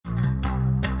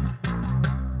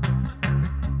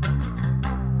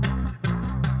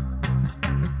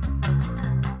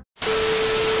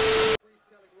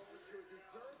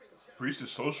Priest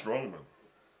is so strong, man.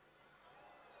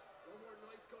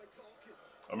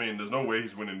 I mean, there's no way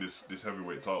he's winning this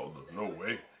heavyweight title, though. No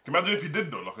way. Can you imagine if he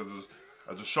did, though? Like,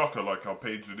 as a shocker, like how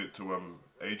Paige did it to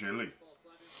AJ Lee.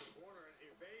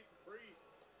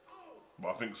 But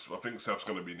I think Seth's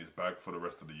going to be in his bag for the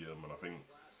rest of the year, man. I think...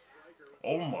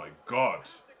 Oh, my God.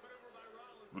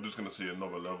 We're just going to see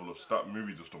another level of... That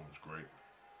movie just done was great.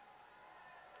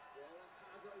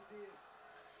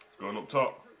 It's going up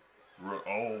top.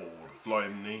 Oh, the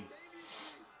flying knee.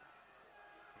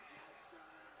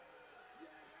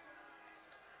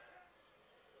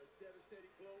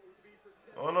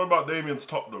 I don't know about Damien's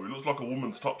top, though. He looks like a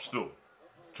woman's top still.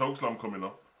 Chokeslam coming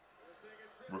up.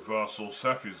 Reversal.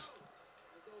 Seth is...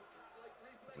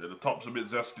 Yeah, the top's a bit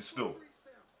zesty still.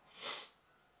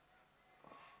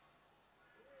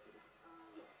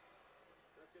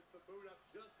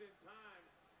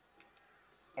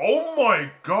 Oh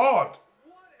my God!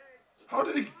 How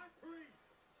did he...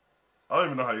 I don't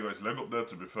even know how you guys leg up there,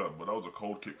 to be fair, but that was a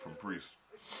cold kick from Priest.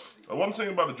 One thing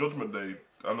about the Judgment Day,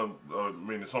 and I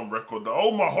mean, it's on record that...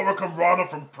 Oh, my Hurricane Rana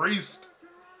from Priest!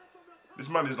 This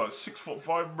man is like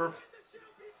 6'5", bruv.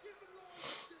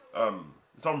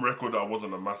 It's on record that I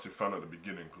wasn't a massive fan at the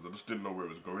beginning, because I just didn't know where it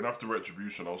was going. After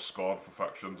Retribution, I was scarred for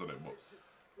factions and it, but...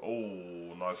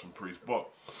 Oh, nice from Priest. But,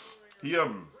 he,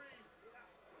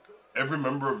 every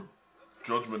member of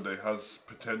Judgment Day has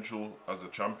potential as a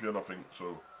champion, I think,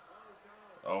 so...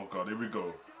 Oh God, here we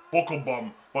go. Buckle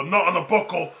bomb, but not on a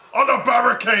buckle, on a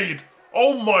barricade!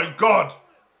 Oh my God!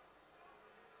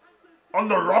 On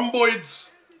the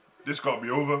rhomboids! This gotta be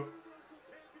over.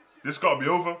 This gotta be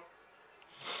over.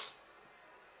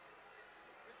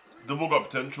 They've all got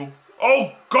potential.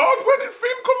 Oh God, where did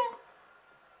Finn come?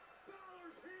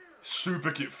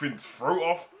 Super kick Finn's throat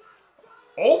off.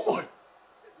 Oh my...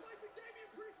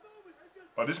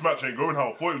 Oh, this match ain't going how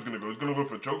I thought it was going to go. He's going to go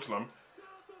for a chokeslam.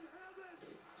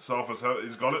 South of Heaven,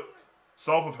 he's got it.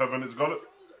 South of Heaven, he's got it.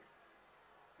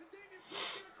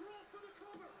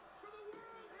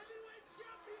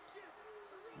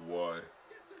 Why?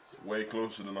 Way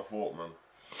closer than I thought, man.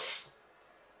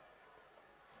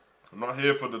 I'm not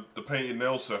here for the painted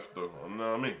nail Seth, though. You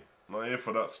know what I mean? I'm not here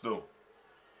for that still.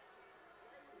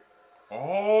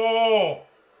 Oh!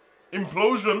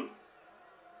 Implosion!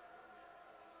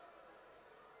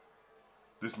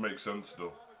 This makes sense,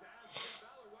 though.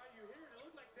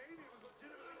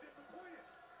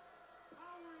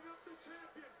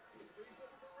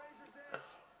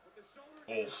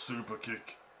 Oh, super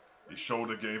kick. His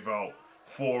shoulder gave out.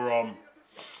 Forearm.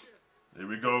 Here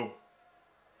we go.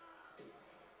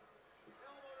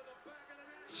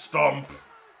 Stomp.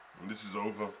 And this is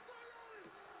over.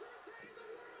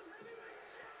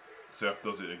 Seth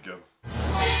does it again.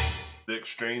 The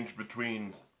exchange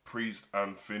between Priest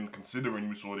and Finn, considering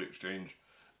we saw the exchange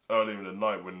earlier in the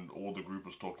night when all the group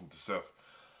was talking to Seth.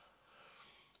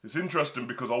 It's interesting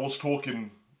because I was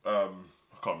talking, I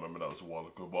can't remember, that was a while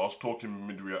ago, but I was talking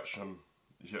mid-reaction.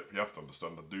 You have to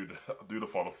understand, I do the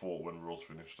final four when Raw's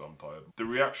finished, so I'm tired. The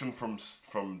reaction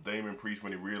from Damien Priest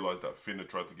when he realised that Finn had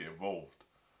tried to get involved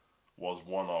was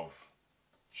one of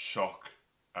shock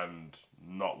and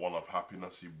not one of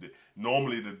happiness.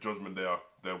 Normally the Judgment Day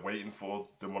they're waiting for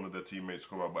one of their teammates to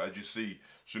come out, but as you see,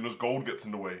 as soon as gold gets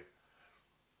in the way,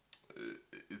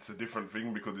 it's a different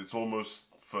thing, because it's almost,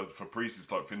 for Priest,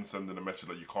 it's like Finn sending a message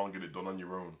that you can't get it done on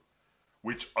your own.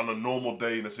 Which on a normal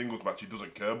day in a singles match he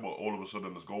doesn't care, but all of a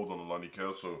sudden there's gold on the line, he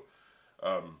cares. So,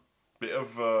 bit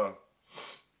of, I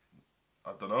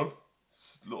don't know,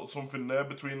 little something there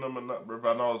between them and that. And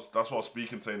that's what I was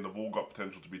speaking, saying they've all got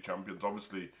potential to be champions.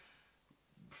 Obviously,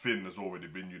 Finn has already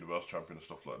been Universal Champion and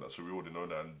stuff like that, so we already know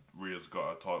that. And Rhea's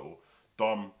got a title.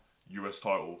 Dom, US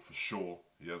title for sure.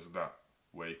 He has that,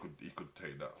 where he could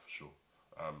take that for sure.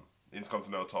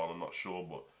 Intercontinental title, I'm not sure,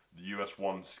 but the US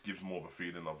one gives more of a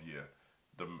feeling of, yeah,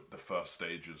 the first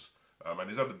stages. And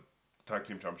he's had the tag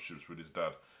team championships with his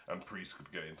dad, and Priest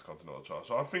could get Intercontinental title.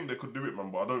 So I think they could do it, man,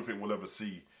 but I don't think we'll ever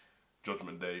see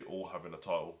Judgment Day all having a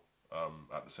title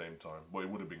at the same time. But it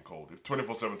would have been cold. If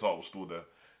 24/7 title was still there,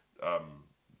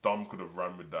 Dom could have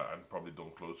ran with that and probably done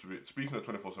close to it. Speaking of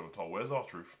 24/7 title, where's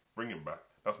R-Truth? Bring him back.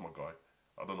 That's my guy.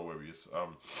 I don't know where he is.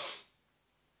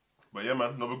 But yeah,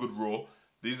 man, another good Raw.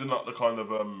 These are not the kind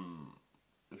of,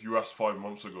 if you asked 5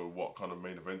 months ago what kind of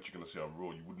main event you're going to see on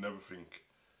Raw, you would never think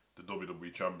the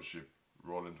WWE Championship,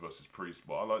 Rollins versus Priest.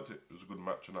 But I liked it. It was a good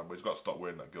match and that. But he's got to stop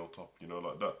wearing that girl top, you know,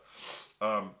 like that.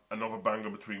 Another banger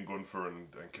between Gunther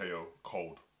and KO.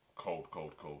 Cold. Cold,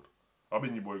 cold, cold. I've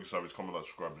been your boy Savage. Comment, like,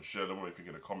 subscribe and share. Let me know what you think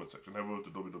in the comment section. Head over to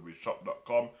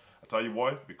www.shop.com. I tell you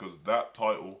why. Because that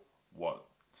title, what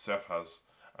Seth has,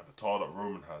 and the title that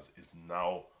Roman has, is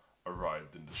now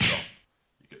arrived in the shop,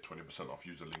 you get 20% off.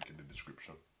 Use the link in the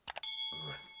description.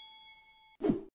 Alright.